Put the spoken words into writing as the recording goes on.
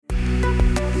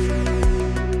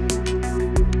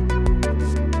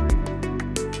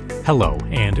Hello,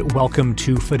 and welcome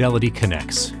to Fidelity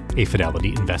Connects, a Fidelity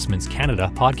Investments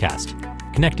Canada podcast,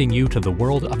 connecting you to the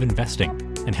world of investing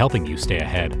and helping you stay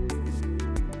ahead.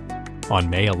 On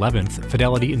May 11th,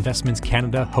 Fidelity Investments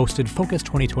Canada hosted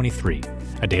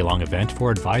FOCUS2023, a day-long event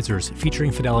for advisors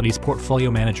featuring Fidelity's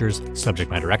portfolio managers, subject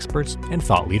matter experts, and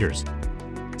thought leaders.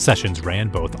 Sessions ran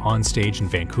both on stage in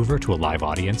Vancouver to a live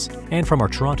audience and from our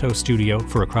Toronto studio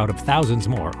for a crowd of thousands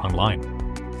more online.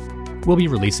 We'll be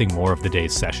releasing more of the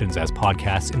day's sessions as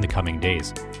podcasts in the coming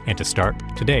days. And to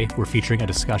start, today we're featuring a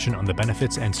discussion on the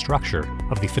benefits and structure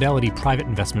of the Fidelity Private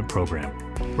Investment Program,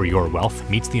 where your wealth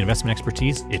meets the investment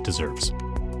expertise it deserves.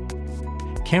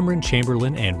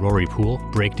 Chamberlain and Rory Poole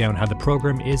break down how the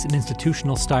program is an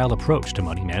institutional-style approach to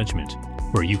money management,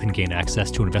 where you can gain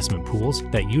access to investment pools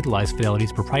that utilize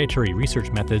Fidelity's proprietary research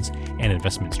methods and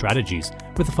investment strategies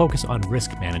with a focus on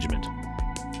risk management.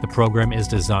 The program is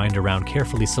designed around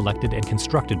carefully selected and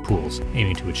constructed pools,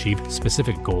 aiming to achieve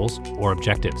specific goals or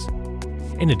objectives.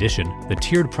 In addition, the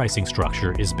tiered pricing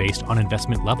structure is based on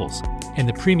investment levels, and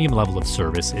the premium level of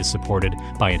service is supported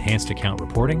by enhanced account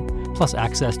reporting, plus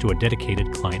access to a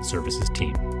dedicated client services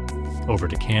team. Over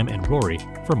to Cam and Rory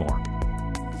for more.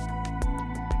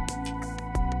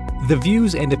 The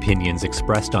views and opinions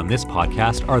expressed on this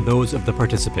podcast are those of the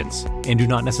participants and do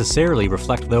not necessarily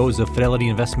reflect those of Fidelity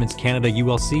Investments Canada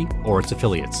ULC or its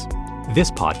affiliates.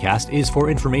 This podcast is for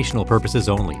informational purposes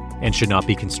only and should not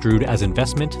be construed as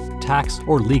investment, tax,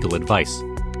 or legal advice.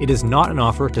 It is not an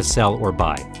offer to sell or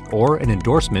buy, or an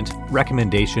endorsement,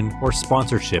 recommendation, or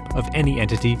sponsorship of any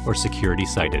entity or security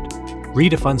cited.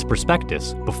 Read a fund's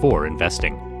prospectus before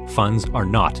investing. Funds are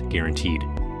not guaranteed.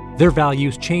 Their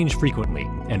values change frequently,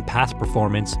 and past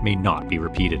performance may not be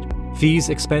repeated. Fees,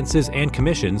 expenses, and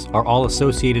commissions are all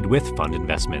associated with fund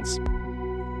investments.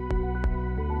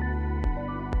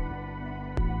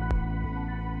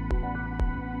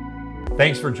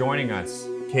 Thanks for joining us.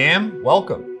 Cam,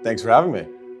 welcome. Thanks for having me.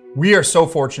 We are so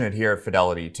fortunate here at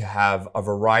Fidelity to have a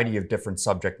variety of different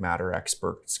subject matter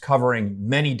experts covering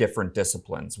many different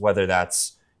disciplines, whether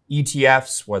that's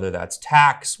ETFs, whether that's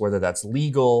tax, whether that's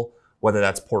legal, whether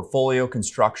that's portfolio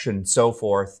construction, and so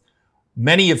forth,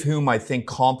 many of whom I think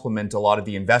complement a lot of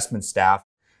the investment staff.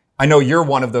 I know you're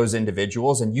one of those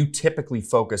individuals and you typically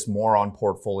focus more on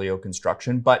portfolio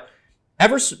construction, but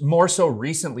ever more so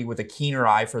recently with a keener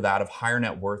eye for that of higher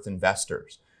net worth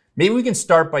investors. Maybe we can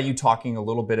start by you talking a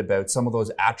little bit about some of those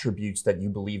attributes that you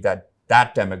believe that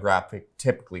demographic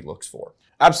typically looks for.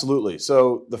 Absolutely.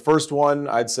 So the first one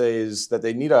I'd say is that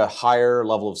they need a higher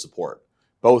level of support,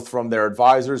 both from their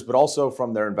advisors, but also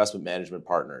from their investment management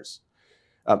partners.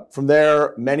 From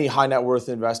there, many high net worth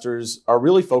investors are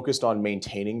really focused on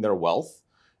maintaining their wealth,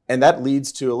 and that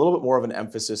leads to a little bit more of an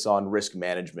emphasis on risk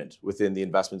management within the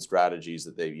investment strategies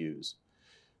that they use.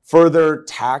 Further,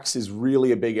 tax is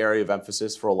really a big area of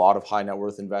emphasis for a lot of high net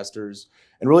worth investors,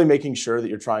 and really making sure that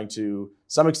you're trying to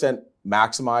some extent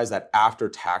maximize that after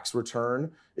tax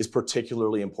return is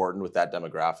particularly important with that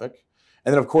demographic.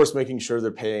 And then, of course, making sure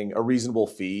they're paying a reasonable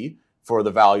fee for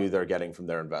the value they're getting from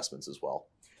their investments as well.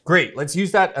 Great. Let's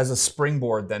use that as a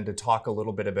springboard then to talk a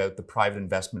little bit about the private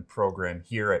investment program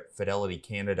here at Fidelity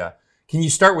Canada. Can you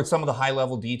start with some of the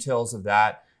high-level details of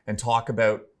that and talk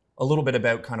about a little bit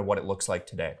about kind of what it looks like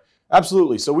today?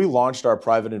 Absolutely. So we launched our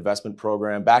private investment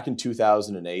program back in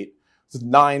 2008 with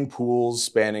 9 pools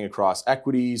spanning across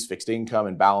equities, fixed income,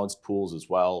 and balanced pools as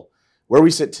well. Where we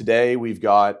sit today, we've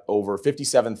got over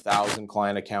 57,000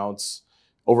 client accounts,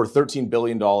 over $13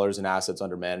 billion in assets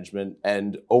under management,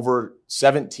 and over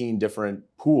 17 different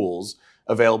pools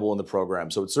available in the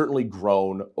program. So it's certainly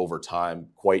grown over time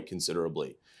quite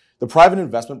considerably. The private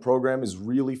investment program is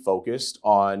really focused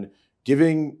on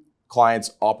giving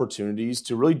clients opportunities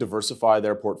to really diversify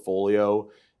their portfolio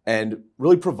and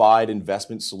really provide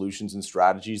investment solutions and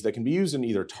strategies that can be used in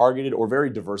either targeted or very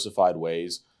diversified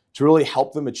ways to really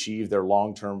help them achieve their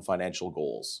long-term financial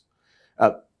goals.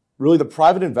 Really, the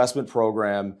private investment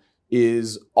program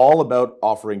is all about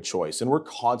offering choice, and we're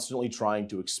constantly trying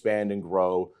to expand and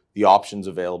grow the options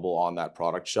available on that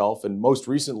product shelf. And most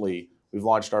recently, we've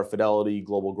launched our Fidelity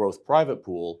Global Growth Private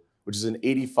Pool, which is an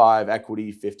 85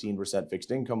 equity, 15%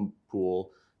 fixed income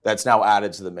pool that's now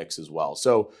added to the mix as well.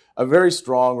 So a very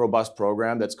strong, robust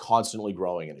program that's constantly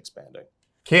growing and expanding.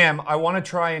 Cam, I want to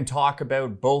try and talk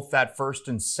about both that first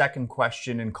and second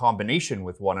question in combination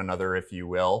with one another, if you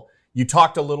will. You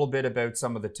talked a little bit about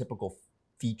some of the typical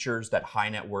features that high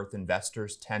net worth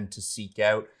investors tend to seek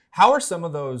out. How are some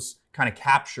of those kind of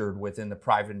captured within the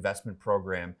private investment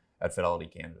program at Fidelity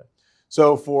Canada?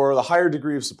 So for the higher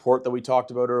degree of support that we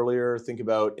talked about earlier, think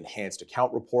about enhanced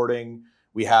account reporting.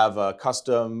 We have a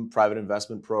custom private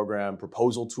investment program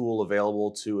proposal tool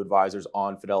available to advisors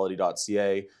on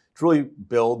Fidelity.ca to really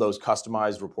build those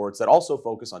customized reports that also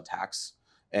focus on tax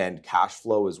and cash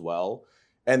flow as well.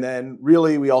 And then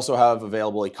really, we also have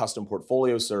available a custom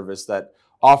portfolio service that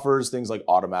offers things like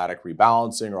automatic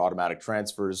rebalancing or automatic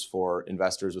transfers for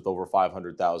investors with over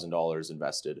 $500,000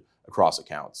 invested across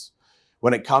accounts.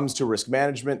 When it comes to risk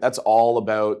management, that's all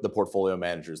about the portfolio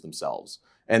managers themselves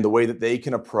and the way that they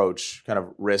can approach kind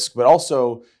of risk, but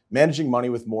also managing money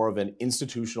with more of an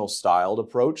institutional styled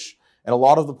approach. And a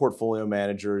lot of the portfolio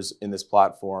managers in this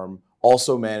platform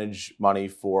also manage money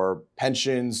for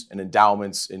pensions and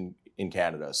endowments in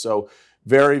Canada. So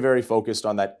very, very focused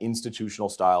on that institutional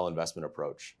style investment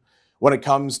approach. When it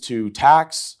comes to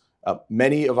tax,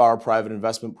 many of our private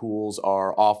investment pools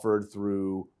are offered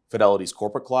through Fidelity's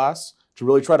corporate class to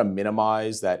really try to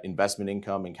minimize that investment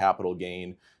income and capital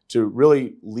gain to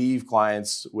really leave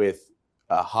clients with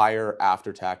higher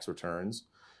after-tax returns,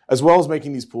 as well as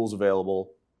making these pools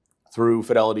available through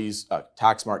Fidelity's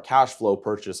tax-smart cash flow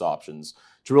purchase options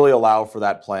to really allow for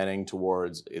that planning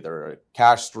towards either a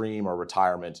cash stream or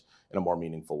retirement in a more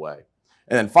meaningful way.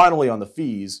 And then finally, on the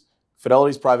fees,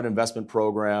 Fidelity's private investment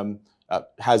program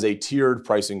has a tiered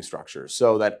pricing structure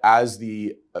so that as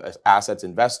the assets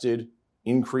invested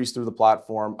increase through the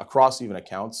platform across even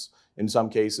accounts in some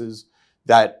cases,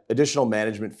 that additional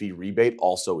management fee rebate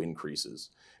also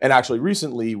increases. And actually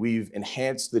recently, we've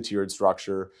enhanced the tiered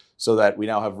structure so that we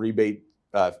now have rebates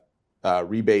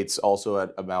also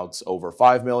at amounts over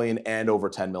 $5 million and over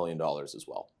 $10 million as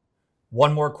well.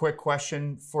 One more quick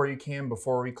question for you, Cam,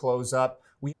 before we close up.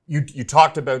 You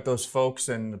talked about those folks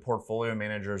and the portfolio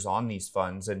managers on these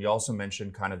funds, and you also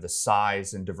mentioned kind of the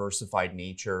size and diversified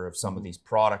nature of some of these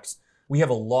products. We have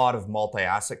a lot of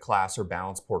multi-asset class or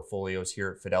balanced portfolios here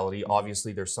at Fidelity.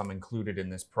 Obviously, there's some included in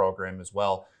this program as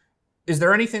well. Is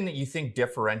there anything that you think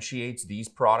differentiates these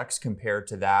products compared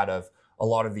to that of a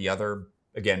lot of the other,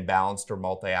 again, balanced or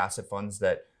multi-asset funds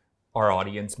that our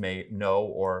audience may know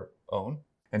or own?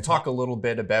 And talk a little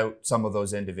bit about some of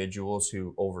those individuals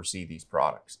who oversee these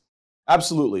products.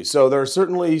 Absolutely. So there are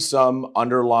certainly some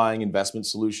underlying investment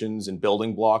solutions and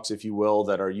building blocks, if you will,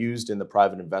 that are used in the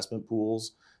private investment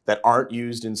pools that aren't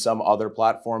used in some other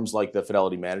platforms like the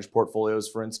Fidelity managed portfolios,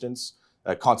 for instance.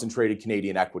 Concentrated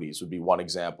Canadian equities would be one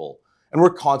example. And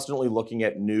we're constantly looking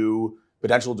at new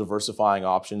potential diversifying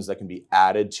options that can be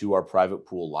added to our private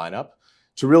pool lineup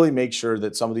to really make sure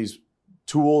that some of these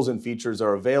tools and features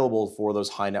are available for those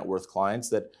high net worth clients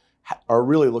that are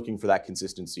really looking for that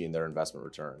consistency in their investment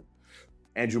return.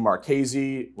 Andrew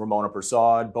Marchese, Ramona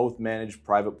Prasad, both manage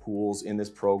private pools in this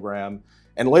program.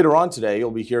 And later on today,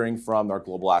 you'll be hearing from our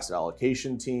global asset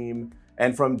allocation team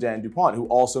and from Dan Dupont, who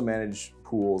also manage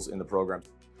pools in the program.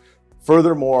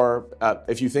 Furthermore,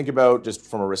 if you think about just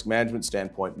from a risk management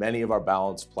standpoint, many of our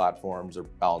balanced platforms or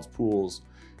balanced pools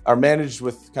are managed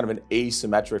with kind of an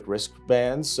asymmetric risk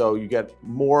band. So you get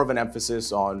more of an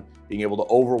emphasis on being able to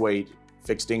overweight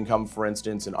fixed income, for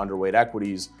instance, and underweight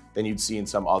equities than you'd see in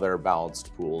some other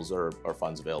balanced pools or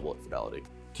funds available at Fidelity.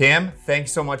 Cam,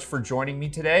 thanks so much for joining me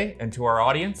today. And to our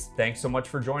audience, thanks so much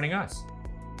for joining us.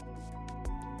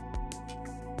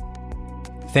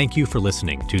 Thank you for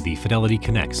listening to the Fidelity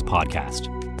Connects podcast.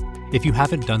 If you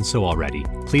haven't done so already,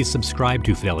 please subscribe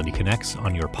to Fidelity Connects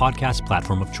on your podcast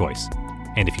platform of choice.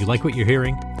 And if you like what you're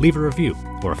hearing, leave a review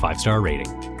or a 5-star rating.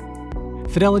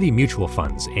 Fidelity mutual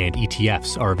funds and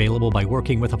ETFs are available by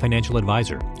working with a financial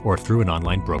advisor or through an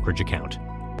online brokerage account.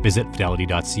 Visit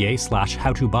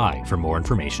fidelity.ca/howtobuy for more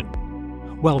information.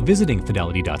 While visiting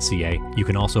fidelity.ca, you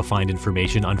can also find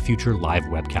information on future live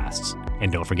webcasts.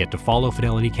 And don't forget to follow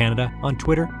Fidelity Canada on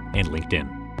Twitter and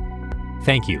LinkedIn.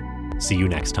 Thank you. See you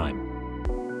next time.